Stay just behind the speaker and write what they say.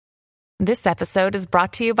This episode is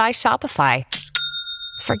brought to you by Shopify.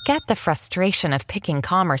 Forget the frustration of picking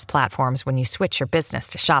commerce platforms when you switch your business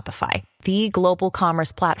to Shopify, the global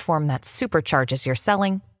commerce platform that supercharges your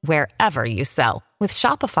selling wherever you sell. With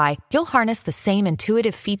Shopify, you'll harness the same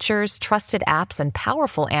intuitive features, trusted apps, and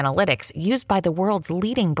powerful analytics used by the world's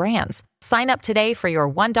leading brands. Sign up today for your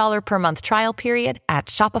 $1 per month trial period at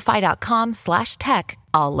shopify.com/tech,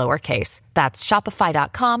 all lowercase. That's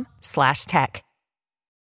shopify.com/tech.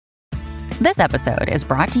 This episode is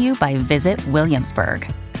brought to you by Visit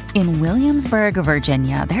Williamsburg. In Williamsburg,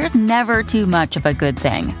 Virginia, there's never too much of a good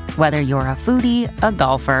thing. Whether you're a foodie, a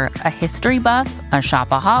golfer, a history buff, a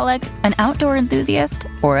shopaholic, an outdoor enthusiast,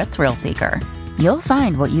 or a thrill seeker, you'll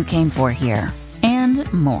find what you came for here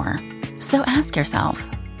and more. So ask yourself,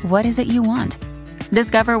 what is it you want?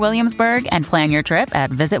 Discover Williamsburg and plan your trip at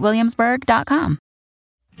visitwilliamsburg.com.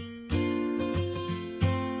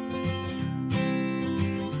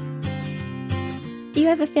 Do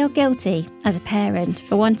you ever feel guilty as a parent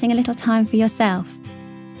for wanting a little time for yourself?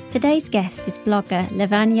 Today's guest is blogger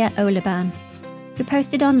Lavanya Olaban, who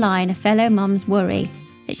posted online a fellow mum's worry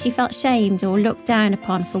that she felt shamed or looked down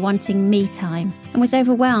upon for wanting me time and was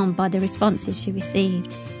overwhelmed by the responses she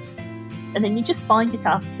received. And then you just find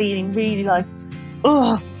yourself feeling really like,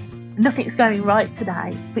 oh, nothing's going right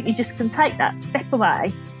today. But you just can take that step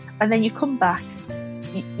away and then you come back,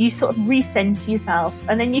 you sort of recenter yourself,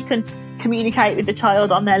 and then you can communicate with the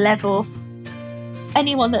child on their level.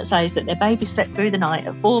 Anyone that says that their baby slept through the night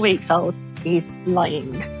at 4 weeks old is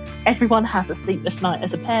lying. Everyone has a sleepless night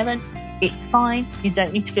as a parent. It's fine. You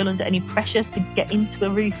don't need to feel under any pressure to get into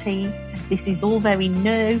a routine. This is all very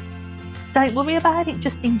new. Don't worry about it.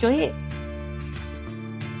 Just enjoy it.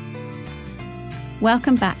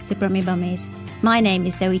 Welcome back to Brummy Mummies. My name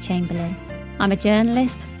is Zoe Chamberlain. I'm a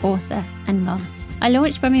journalist, author and mum. I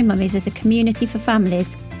launched Brummy Mummies as a community for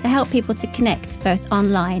families to help people to connect both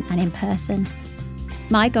online and in person.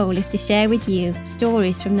 My goal is to share with you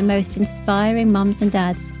stories from the most inspiring mums and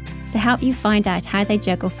dads to help you find out how they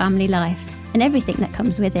juggle family life and everything that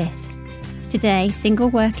comes with it. Today, single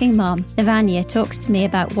working mum Lavanya talks to me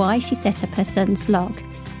about why she set up her son's blog,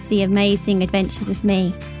 The Amazing Adventures of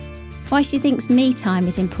Me, why she thinks me time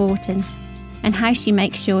is important, and how she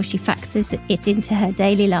makes sure she factors it into her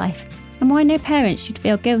daily life, and why no parents should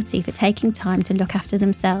feel guilty for taking time to look after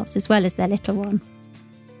themselves as well as their little one.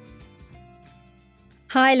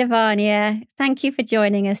 Hi, Lavanya. Thank you for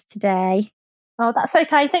joining us today. Oh, that's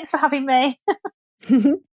okay. Thanks for having me.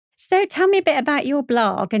 So tell me a bit about your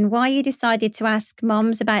blog and why you decided to ask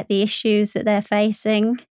mums about the issues that they're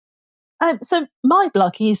facing. So my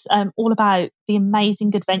blog is all about the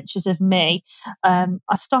amazing adventures of me. I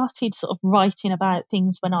started sort of writing about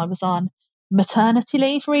things when I was on maternity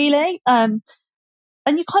leave, really. And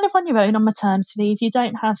you're kind of on your own on maternity leave. You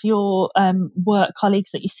don't have your work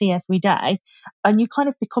colleagues that you see every day. And you kind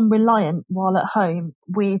of become reliant while at home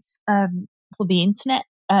with the internet.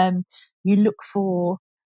 You look for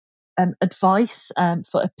advice,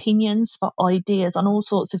 for opinions, for ideas on all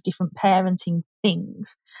sorts of different parenting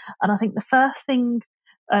things. And I think the first thing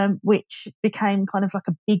which became kind of like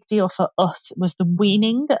a big deal for us was the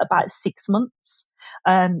weaning at about 6 months.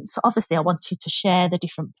 So obviously I wanted to share the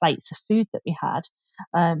different plates of food that we had,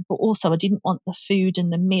 but also I didn't want the food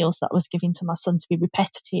and the meals that I was giving to my son to be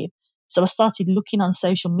repetitive. So I started looking on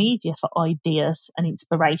social media for ideas and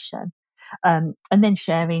inspiration, and then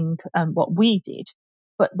sharing what we did.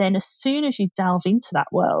 But then as soon as you delve into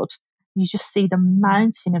that world, you just see the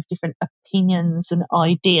mountain of different opinions and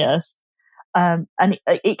ideas. And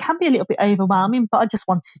it can be a little bit overwhelming, but I just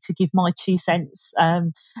wanted to give my 2 cents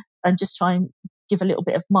and just try and give a little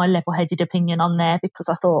bit of my level-headed opinion on there, because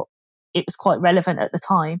I thought it was quite relevant at the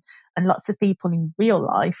time. And lots of people in real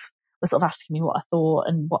life were sort of asking me what I thought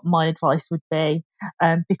and what my advice would be,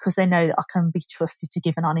 because they know that I can be trusted to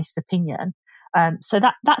give an honest opinion. So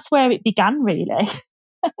that's where it began, really.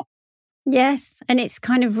 Yes, and it's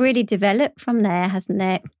kind of really developed from there, hasn't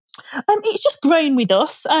it? It's just grown with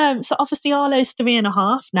us. So obviously Arlo's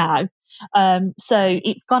 3.5 now. So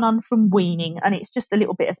it's gone on from weaning, and it's just a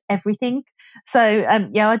little bit of everything. So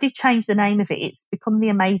I did change the name of it. It's become The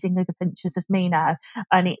Amazing Adventures of Me now.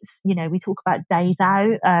 And it's, we talk about days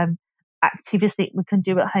out, activities that we can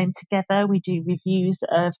do at home together. We do reviews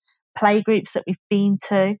of play groups that we've been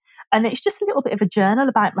to. And it's just a little bit of a journal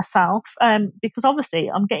about myself, because obviously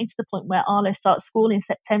I'm getting to the point where Arlo starts school in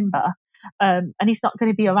September, and he's not going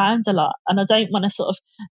to be around a lot. And I don't want to sort of,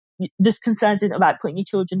 there's concerns about putting your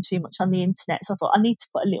children too much on the internet. So I thought I need to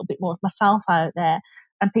put a little bit more of myself out there.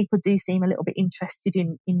 And people do seem a little bit interested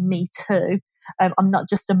in me too. I'm not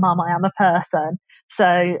just a mum, I am a person. So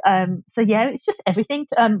yeah, it's just everything.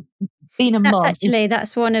 being a mum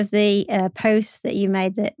That's one of the posts that you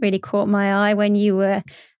made that really caught my eye when you were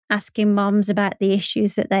asking mums about the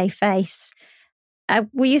issues that they face.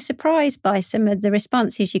 Were you surprised by some of the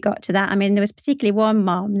responses you got to that? I mean, there was particularly one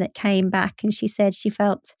mum that came back and she said she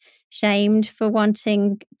felt shamed for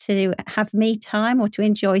wanting to have me time or to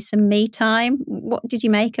enjoy some me time. What did you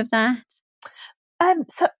make of that?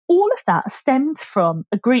 So all of that stemmed from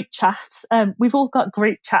a group chat. We've all got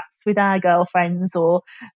group chats with our girlfriends or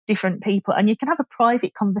different people, and you can have a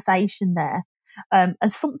private conversation there. And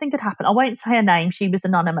something had happened. I won't say her name. She was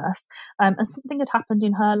anonymous. And something had happened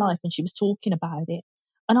in her life and she was talking about it.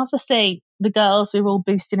 And obviously the girls, we were all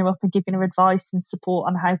boosting her up and giving her advice and support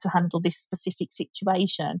on how to handle this specific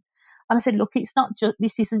situation. And I said, look,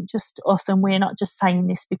 this isn't just us, and we're not just saying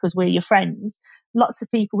this because we're your friends. Lots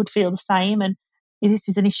of people would feel the same. And this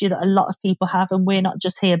is an issue that a lot of people have, and we're not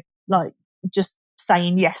just here like just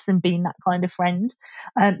saying yes and being that kind of friend.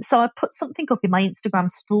 So I put something up in my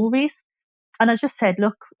Instagram stories, and I just said,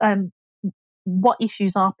 look, what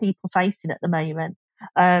issues are people facing at the moment?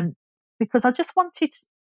 Because I just wanted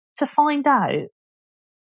to find out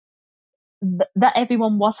that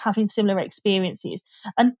everyone was having similar experiences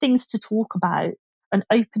and things to talk about and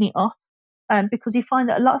open it up. Because you find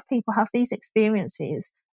that a lot of people have these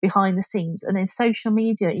experiences behind the scenes, and then social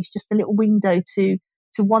media is just a little window to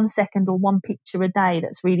 1 second or one picture a day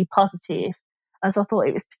that's really positive. As I thought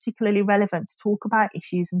it was particularly relevant to talk about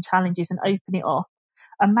issues and challenges and open it up,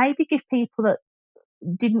 and maybe give people that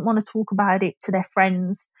didn't want to talk about it to their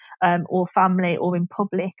friends or family or in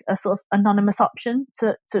public a sort of anonymous option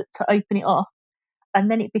to open it up. And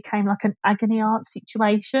then it became like an agony aunt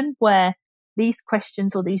situation where these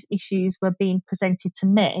questions or these issues were being presented to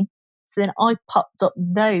me. So then I popped up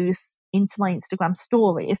those into my Instagram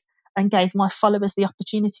stories and gave my followers the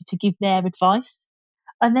opportunity to give their advice.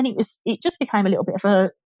 And then it just became a little bit of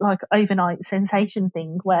a like overnight sensation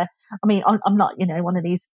thing where, I mean, I'm not, one of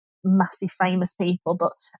these massive famous people,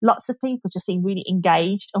 but lots of people just seemed really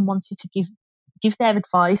engaged and wanted to give their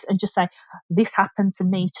advice and just say, this happened to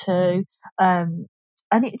me too. And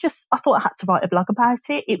I thought I had to write a blog about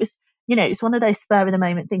it. It was, it's one of those spur of the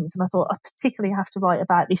moment things. And I thought I particularly have to write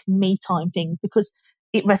about this me time thing because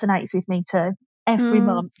it resonates with me too. Every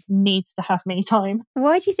mum needs to have me time.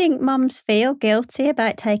 Why do you think mums feel guilty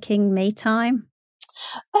about taking me time?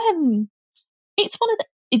 It's one of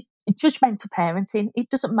the judgmental parenting. It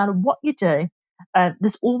doesn't matter what you do.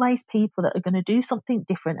 There's always people that are going to do something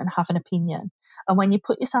different and have an opinion. And when you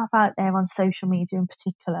put yourself out there on social media in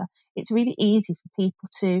particular, it's really easy for people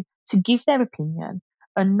to give their opinion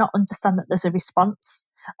and not understand that there's a response.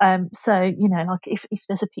 So, like if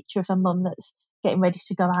there's a picture of a mum that's getting ready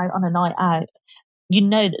to go out on a night out,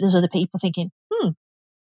 that there's other people thinking,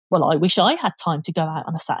 well, I wish I had time to go out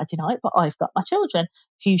on a Saturday night, but I've got my children.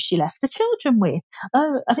 Who's she left the children with?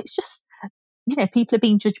 Oh, and it's just, people are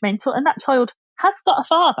being judgmental, and that child has got a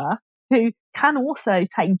father who can also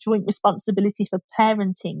take joint responsibility for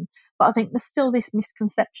parenting. But I think there's still this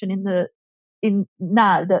misconception in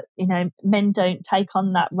now that, men don't take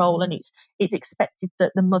on that role, and it's expected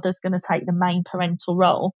that the mother's going to take the main parental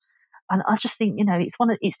role. And I just think, it's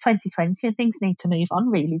 2020 and things need to move on,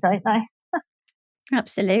 really, don't they?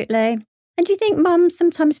 Absolutely. And do you think mums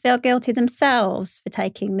sometimes feel guilty themselves for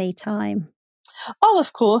taking me time? Oh,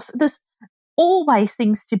 of course. There's always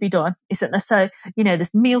things to be done, isn't there? So,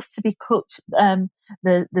 there's meals to be cooked,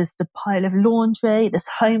 there's the pile of laundry, there's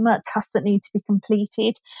homework tasks that need to be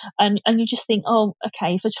completed. And you just think, oh,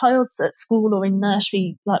 okay, if a child's at school or in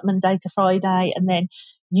nursery like Monday to Friday, and then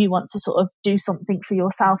you want to sort of do something for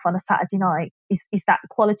yourself on a Saturday night, is that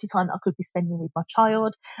quality time that I could be spending with my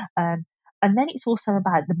child? And then it's also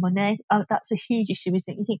about the money. That's a huge issue,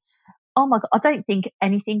 isn't it? You think, oh my God, I don't think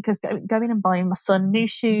anything could go in and buying my son new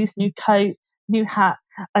shoes, new coat, new hat.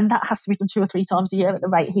 And that has to be done 2 or 3 times a year at the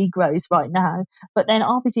rate he grows right now. But then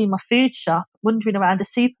I'll be doing my food shop, wandering around a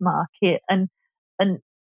supermarket and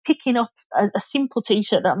picking up a simple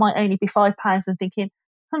T-shirt that might only be £5 and thinking,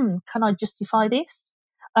 can I justify this?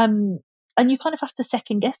 And you kind of have to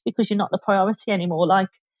second guess because you're not the priority anymore.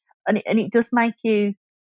 And it does make you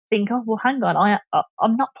think, oh, well, hang on,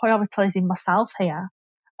 I'm not prioritising myself here.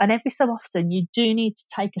 And every so often you do need to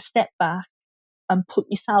take a step back and put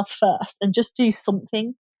yourself first and just do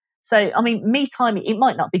something. So, I mean, me time, it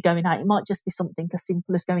might not be going out. It might just be something as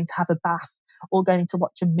simple as going to have a bath or going to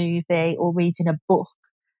watch a movie or reading a book.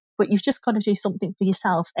 But you've just got to do something for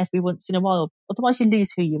yourself every once in a while. Otherwise you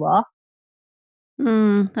lose who you are.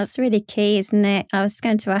 That's really key, isn't it? I was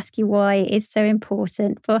going to ask you why it is so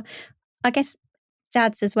important for, I guess,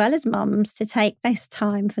 dads as well as mums to take this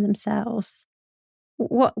time for themselves.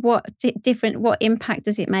 what impact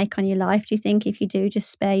does it make on your life, do you think, if you do just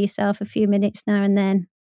spare yourself a few minutes now and then?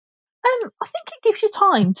 I think it gives you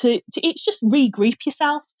time to it's just regroup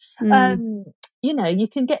yourself. You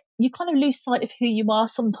kind of lose sight of who you are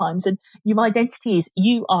sometimes, and your identity is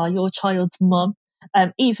you are your child's mum.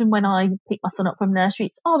 Even when I pick my son up from nursery,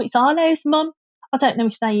 it's Arlo's mum. I don't know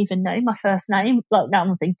if they even know my first name. Like, now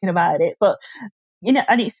I'm thinking about it, but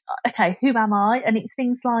and it's okay. Who am I? And it's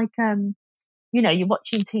things like you're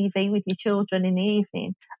watching TV with your children in the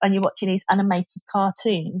evening, and you're watching these animated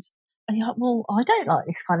cartoons. And you're like, well, I don't like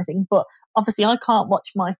this kind of thing, but obviously I can't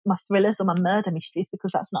watch my thrillers or my murder mysteries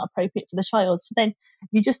because that's not appropriate for the child. So then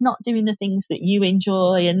you're just not doing the things that you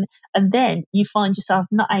enjoy, and then you find yourself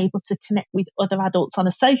not able to connect with other adults on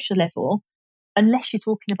a social level unless you're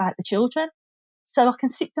talking about the children. So I can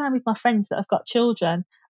sit down with my friends that have got children,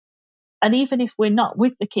 and even if we're not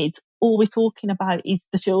with the kids, all we're talking about is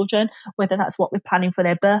the children, whether that's what we're planning for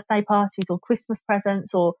their birthday parties or Christmas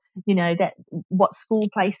presents, or, what school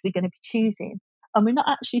place we're going to be choosing. And we're not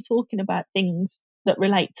actually talking about things that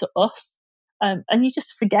relate to us. And you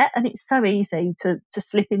just forget. And it's so easy to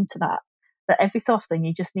slip into that every so often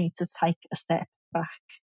you just need to take a step back.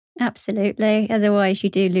 Absolutely. Otherwise,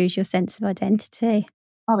 you do lose your sense of identity.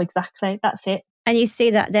 Oh, exactly. That's it. And you see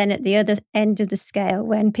that then at the other end of the scale,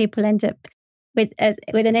 when people end up with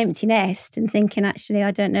an empty nest and thinking, actually, I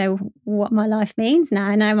don't know what my life means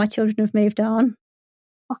now. Now my children have moved on.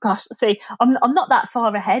 Oh gosh, see, I'm not that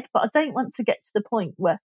far ahead, but I don't want to get to the point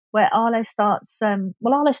where Arlo starts.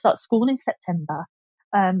 Arlo starts school in September,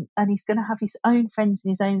 and he's going to have his own friends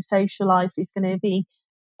and his own social life. He's going to be,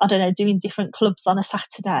 I don't know, doing different clubs on a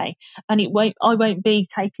Saturday, and I won't be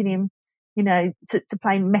taking him, to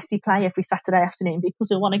play messy play every Saturday afternoon because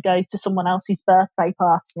he'll want to go to someone else's birthday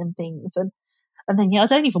party and things. And then, I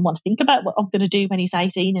don't even want to think about what I'm going to do when he's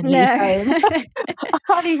 18 and leaves home. I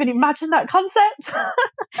can't even imagine that concept.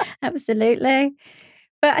 Absolutely.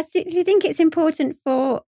 But do you think it's important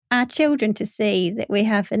for our children to see that we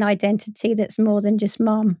have an identity that's more than just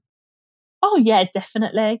mom? Oh, yeah,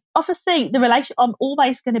 definitely. Obviously, I'm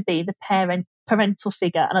always going to be the parental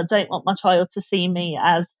figure, and I don't want my child to see me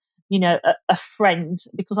as, a friend,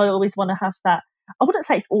 because I always want to have that. I wouldn't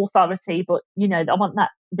say it's authority, but, I want that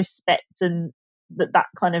respect and that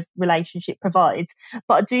kind of relationship provides.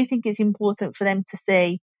 But I do think it's important for them to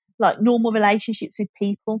see like normal relationships with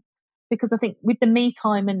people, because I think with the me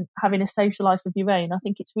time and having a social life of your own, I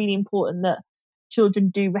think it's really important that children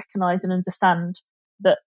do recognise and understand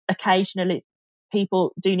that occasionally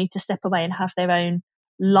people do need to step away and have their own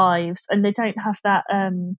lives, and they don't have that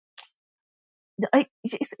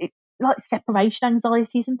like separation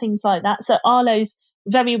anxieties and things like that. So Arlo's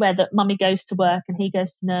very aware that mummy goes to work and he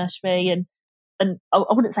goes to nursery, and I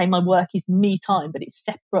wouldn't say my work is me time, but it's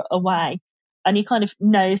separate away. And he kind of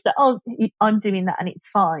knows that, I'm doing that and it's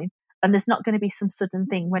fine. And there's not going to be some sudden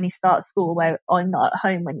thing when he starts school where I'm not at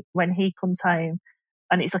home when he comes home.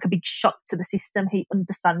 And it's like a big shock to the system. He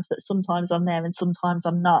understands that sometimes I'm there and sometimes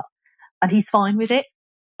I'm not. And he's fine with it.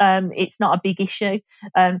 It's not a big issue.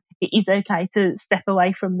 It is okay to step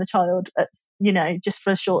away from the child, just for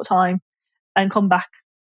a short time and come back.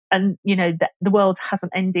 And, the world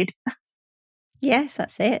hasn't ended. Yes,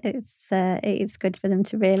 that's it. It's good for them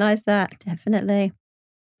to realise that, definitely.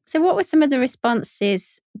 So what were some of the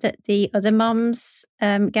responses that the other mums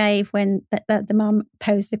gave when the mum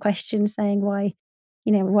posed the question saying, why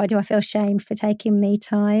do I feel shamed for taking me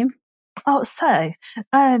time? Oh, so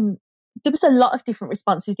there was a lot of different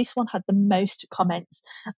responses. This one had the most comments.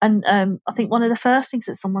 And I think one of the first things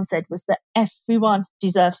that someone said was that everyone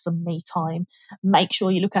deserves some me time. Make sure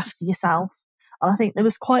you look after yourself. And I think there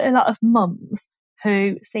was quite a lot of mums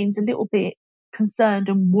who seemed a little bit concerned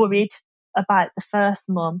and worried about the first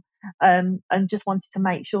mum, and just wanted to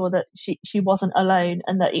make sure that she wasn't alone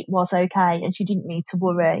and that it was okay and she didn't need to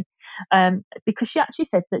worry, because she actually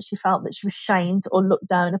said that she felt that she was shamed or looked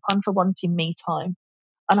down upon for wanting me time.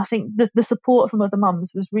 And I think the support from other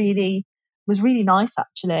mums was really nice,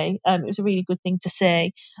 actually. It was a really good thing to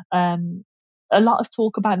see. A lot of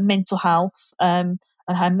talk about mental health, and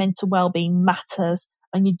how mental well-being matters,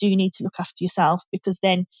 and you do need to look after yourself, because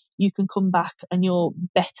then you can come back and you're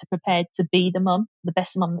better prepared to be the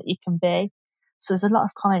best mum that you can be. So there's a lot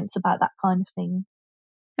of comments about that kind of thing.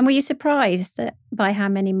 And were you surprised by how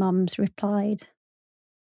many mums replied?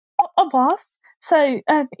 I was. So,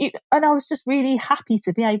 and I was just really happy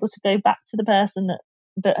to be able to go back to the person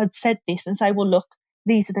that had said this and say, well, look,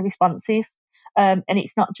 these are the responses. And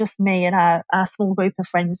it's not just me and our small group of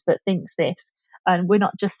friends that thinks this. And we're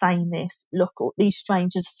not just saying this, look, all these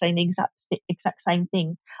strangers are saying the exact same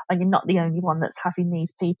thing, and you're not the only one that's having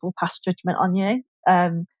these people pass judgment on you.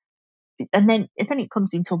 And then it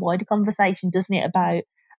comes into a wider conversation, doesn't it,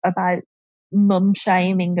 about mum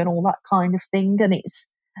shaming and all that kind of thing. And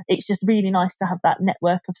it's just really nice to have that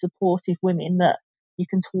network of supportive women that you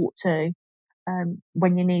can talk to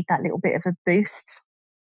when you need that little bit of a boost.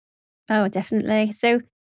 Oh, definitely. So,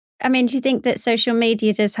 I mean, do you think that social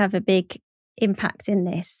media does have a big impact in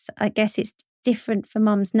this? I guess it's different for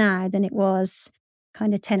mums now than it was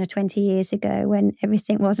kind of 10 or 20 years ago when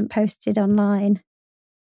everything wasn't posted online.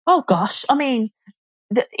 Oh gosh, I mean,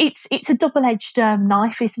 it's a double-edged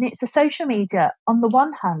knife, isn't it? So social media, on the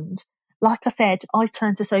one hand, like I said, I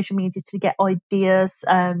turned to social media to get ideas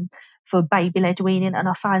for baby-led weaning, and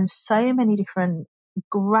I found so many different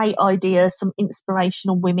great ideas, some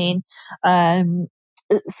inspirational women,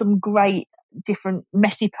 some great different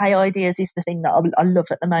messy play ideas is the thing that I love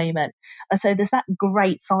at the moment. And so there's that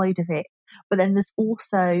great side of it, but then there's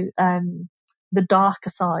also the darker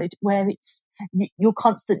side where you're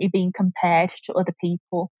constantly being compared to other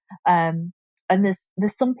people, and there's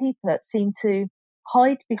some people that seem to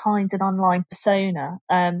hide behind an online persona,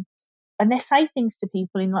 and they say things to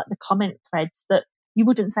people in like the comment threads that you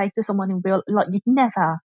wouldn't say to someone in real. Like, you'd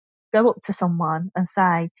never go up to someone and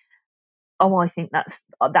say, oh, I think that's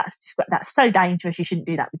so dangerous, you shouldn't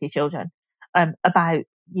do that with your children, about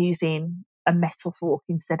using a metal fork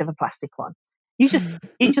instead of a plastic one.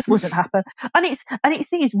 It just wouldn't happen. And it's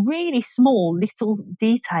these really small little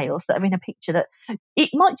details that are in a picture that it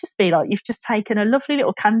might just be like you've just taken a lovely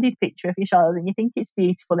little candid picture of your child and you think it's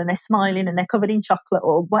beautiful and they're smiling and they're covered in chocolate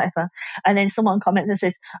or whatever, and then someone comments and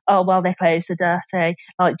says, oh, well, their clothes are dirty,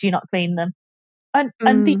 like, do you not clean them? And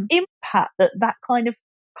the impact that kind of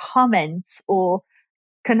comment or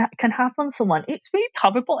can have on someone, it's really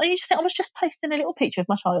horrible. And you just think, I was just posting a little picture of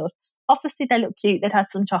my child. Obviously they look cute, they'd had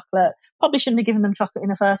some chocolate, probably shouldn't have given them chocolate in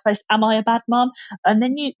the first place. Am I a bad mom? And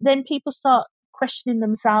then people start questioning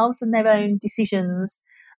themselves and their own decisions,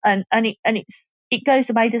 and it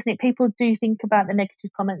goes away, doesn't it? People do think about the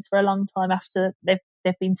negative comments for a long time after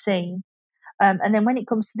they've been seen. And then when it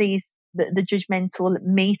comes to the judgmental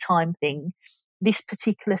me time thing, this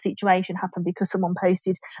particular situation happened because someone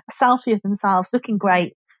posted a selfie of themselves looking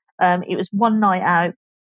great. It was one night out.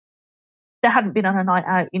 They hadn't been on a night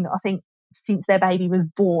out I think, since their baby was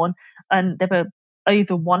born, and they were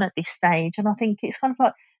over one at this stage. And I think it's kind of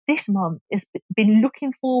like, this mum has been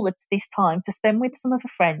looking forward to this time to spend with some of her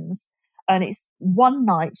friends. And it's one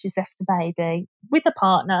night she's left a baby with a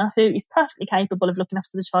partner who is perfectly capable of looking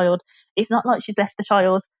after the child. It's not like she's left the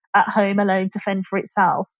child at home alone to fend for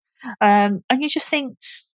itself. And you just think,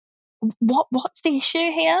 what's the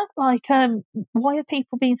issue here? Like, why are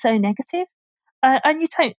people being so negative? And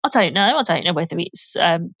I don't know whether it's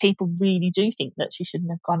people really do think that she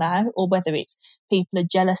shouldn't have gone out, or whether it's people are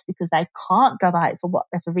jealous because they can't go out for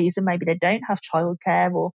whatever reason. Maybe they don't have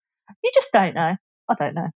childcare, or you just don't know. I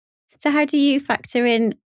don't know. So how do you factor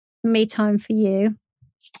in me time for you?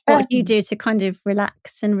 What do you do to kind of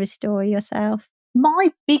relax and restore yourself?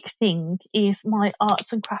 My big thing is my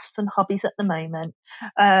arts and crafts and hobbies at the moment.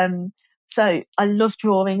 So I love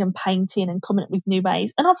drawing and painting and coming up with new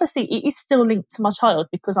ways. And obviously it is still linked to my child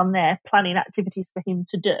because I'm there planning activities for him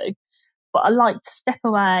to do. But I like to step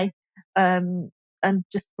away and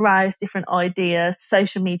just browse different ideas,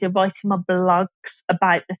 social media, writing my blogs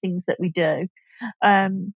about the things that we do.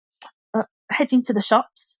 Heading to the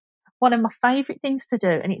shops. One of my favourite things to do,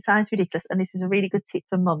 and it sounds ridiculous, and this is a really good tip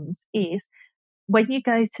for mums, is when you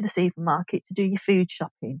go to the supermarket to do your food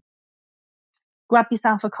shopping, grab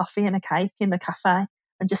yourself a coffee and a cake in the cafe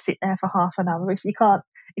and just sit there for half an hour. If you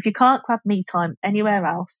can't grab me time anywhere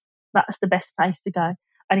else, that's the best place to go.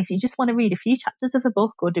 And if you just want to read a few chapters of a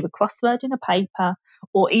book or do a crossword in a paper,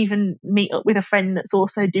 or even meet up with a friend that's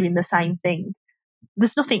also doing the same thing,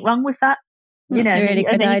 there's nothing wrong with that. That's a really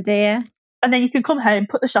good idea. And then you can come home,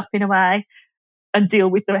 put the shopping away and deal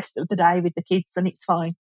with the rest of the day with the kids, and it's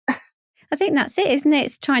fine. I think that's it, isn't it?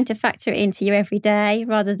 It's trying to factor it into your everyday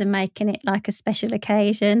rather than making it like a special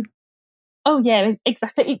occasion. Oh, yeah,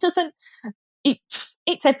 exactly.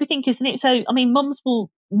 It's everything, isn't it? So, I mean, mums will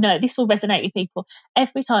know, this will resonate with people.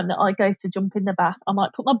 Every time that I go to jump in the bath, I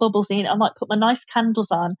might put my bubbles in, I might put my nice candles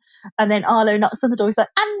on, and then Arlo knocks on the door. He's like,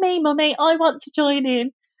 and me, mummy, I want to join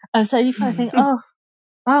in. And so you kind of think,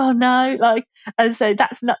 oh no, like, and so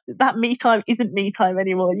that me time isn't me time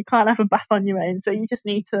anymore. You can't have a bath on your own. So you just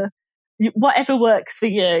need to, whatever works for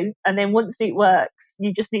you. And then once it works,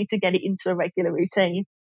 you just need to get it into a regular routine.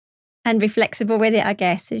 And be flexible with it, I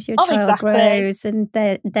guess, as your child grows and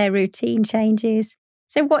their routine changes.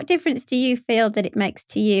 So what difference do you feel that it makes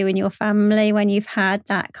to you and your family when you've had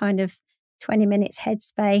that kind of 20 minutes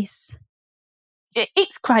headspace?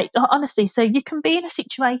 It's great, honestly. So you can be in a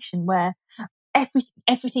situation where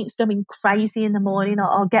everything's going crazy in the morning.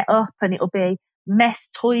 I'll get up and it'll be mess,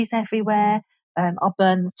 toys everywhere. I'll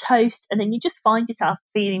burn the toast. And then you just find yourself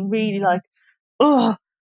feeling really like, oh,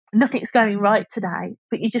 nothing's going right today.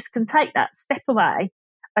 But you just can take that step away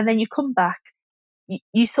and then you come back,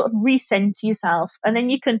 you sort of recenter yourself, and then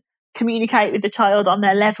you can communicate with the child on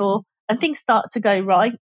their level and things start to go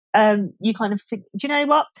right. You kind of think, do you know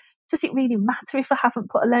what? Does it really matter if I haven't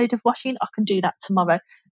put a load of washing? I can do that tomorrow.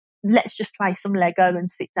 Let's just play some Lego and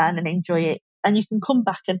sit down and enjoy it. And you can come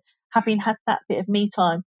back and having had that bit of me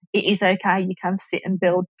time, it is okay. You can sit and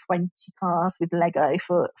build 20 cars with Lego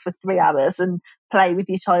for 3 hours and play with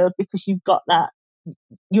your child because you've got that,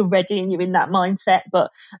 you're ready and you're in that mindset.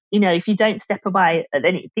 But, if you don't step away,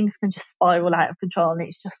 then things can just spiral out of control. And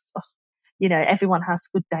it's just, everyone has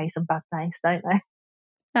good days and bad days, don't they?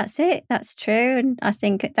 That's it. That's true. And I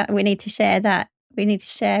think that we need to share that. We need to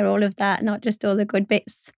share all of that, not just all the good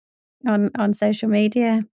bits on social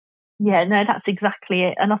media. Yeah, no, that's exactly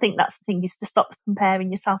it. And I think that's the thing, is to stop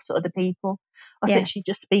comparing yourself to other people. I was actually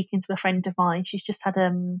just speaking to a friend of mine. She's just had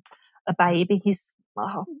a baby. He's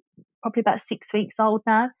probably about 6 weeks old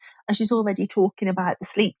now. And she's already talking about the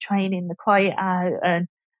sleep training, the quiet out,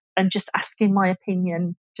 and just asking my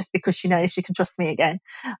opinion just because she knows she can trust me again.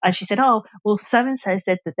 And she said, oh, well, so-and-so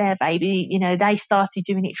said that their baby, they started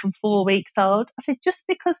doing it from 4 weeks old. I said, just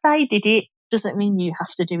because they did it doesn't mean you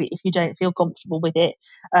have to do it if you don't feel comfortable with it.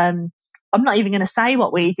 I'm not even going to say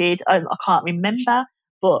what we did. I can't remember.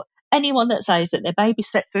 But anyone that says that their baby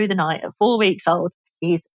slept through the night at 4 weeks old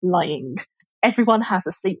is lying. Everyone has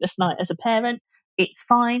a sleepless night as a parent. It's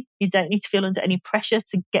fine. You don't need to feel under any pressure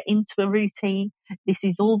to get into a routine. This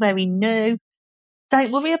is all very new.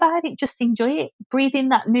 Don't worry about it. Just enjoy it. Breathe in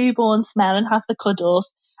that newborn smell and have the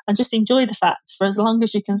cuddles and just enjoy the fact for as long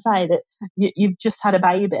as you can say that you've just had a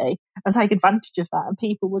baby and take advantage of that, and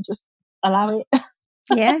people will just allow it.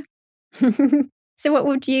 Yeah. So what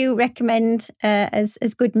would you recommend as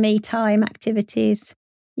good me time activities?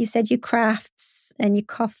 You said your crafts and your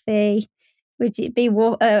coffee. Would it be a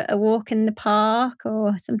walk in the park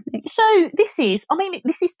or something? So this is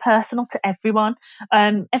personal to everyone.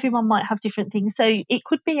 Everyone might have different things. So it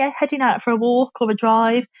could be heading out for a walk or a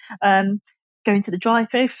drive, going to the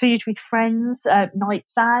drive-thru, food with friends,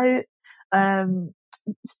 nights out. Do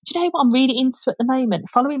you know what I'm really into at the moment?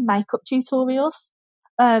 Following makeup tutorials.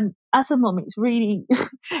 As a mum, it's really,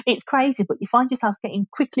 it's crazy, but you find yourself getting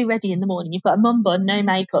quickly ready in the morning. You've got a mum bun, no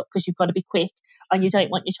makeup because you've got to be quick and you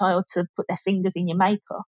don't want your child to put their fingers in your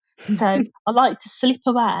makeup. So I like to slip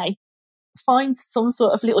away, find some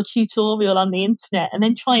sort of little tutorial on the internet and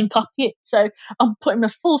then try and copy it. So I'm putting a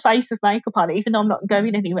full face of makeup on, even though I'm not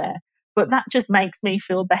going anywhere. But that just makes me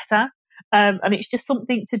feel better. And it's just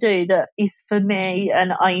something to do that is for me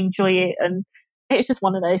and I enjoy it. And it's just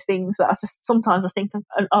one of those things that sometimes I think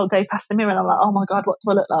I'll go past the mirror and I'm like, oh my God, what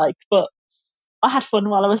do I look like? But I had fun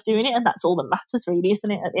while I was doing it, and that's all that matters really,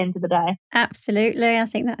 isn't it, at the end of the day? Absolutely. I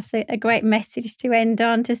think that's a great message to end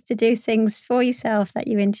on, just to do things for yourself that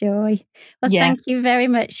you enjoy. Well, Thank you very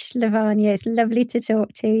much, Lavanya. It's lovely to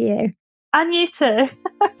talk to you. And you too.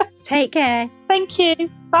 Take care. Thank you.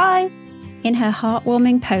 Bye. In her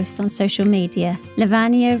heartwarming post on social media,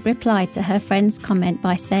 Lavanya replied to her friend's comment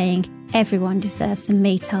by saying, everyone deserves some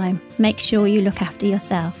me time. Make sure you look after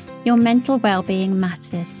yourself. Your mental well-being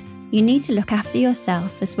matters. You need to look after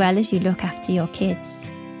yourself as well as you look after your kids.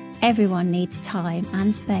 Everyone needs time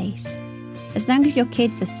and space. As long as your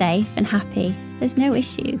kids are safe and happy, there's no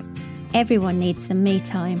issue. Everyone needs some me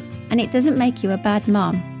time, and it doesn't make you a bad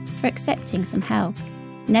mom for accepting some help.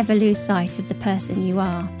 Never lose sight of the person you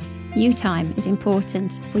are. You time is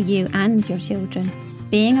important for you and your children.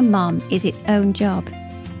 Being a mom is its own job.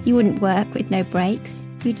 You wouldn't work with no breaks.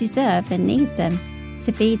 You deserve and need them.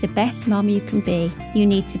 To be the best mom you can be, you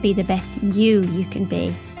need to be the best you can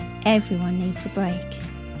be. Everyone needs a break.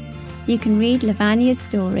 You can read Lavanya's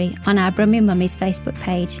story on our Brummy Mummies Facebook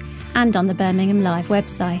page and on the Birmingham Live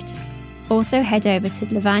website. Also head over to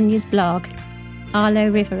Lavanya's blog,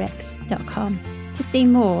 arloriverex.com, to see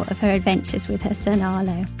more of her adventures with her son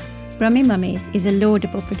Arlo. Brummy Mummies is a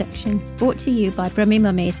laudable production brought to you by Brummy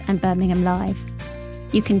Mummies and Birmingham Live.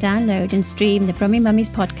 You can download and stream the Brummy Mummies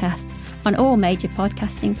podcast on all major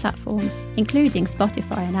podcasting platforms, including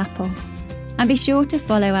Spotify and Apple. And be sure to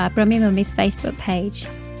follow our Brummy Mummies Facebook page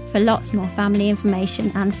for lots more family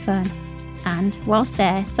information and fun. And whilst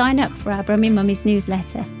there, sign up for our Brummy Mummies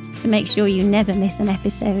newsletter to make sure you never miss an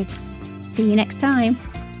episode. See you next time.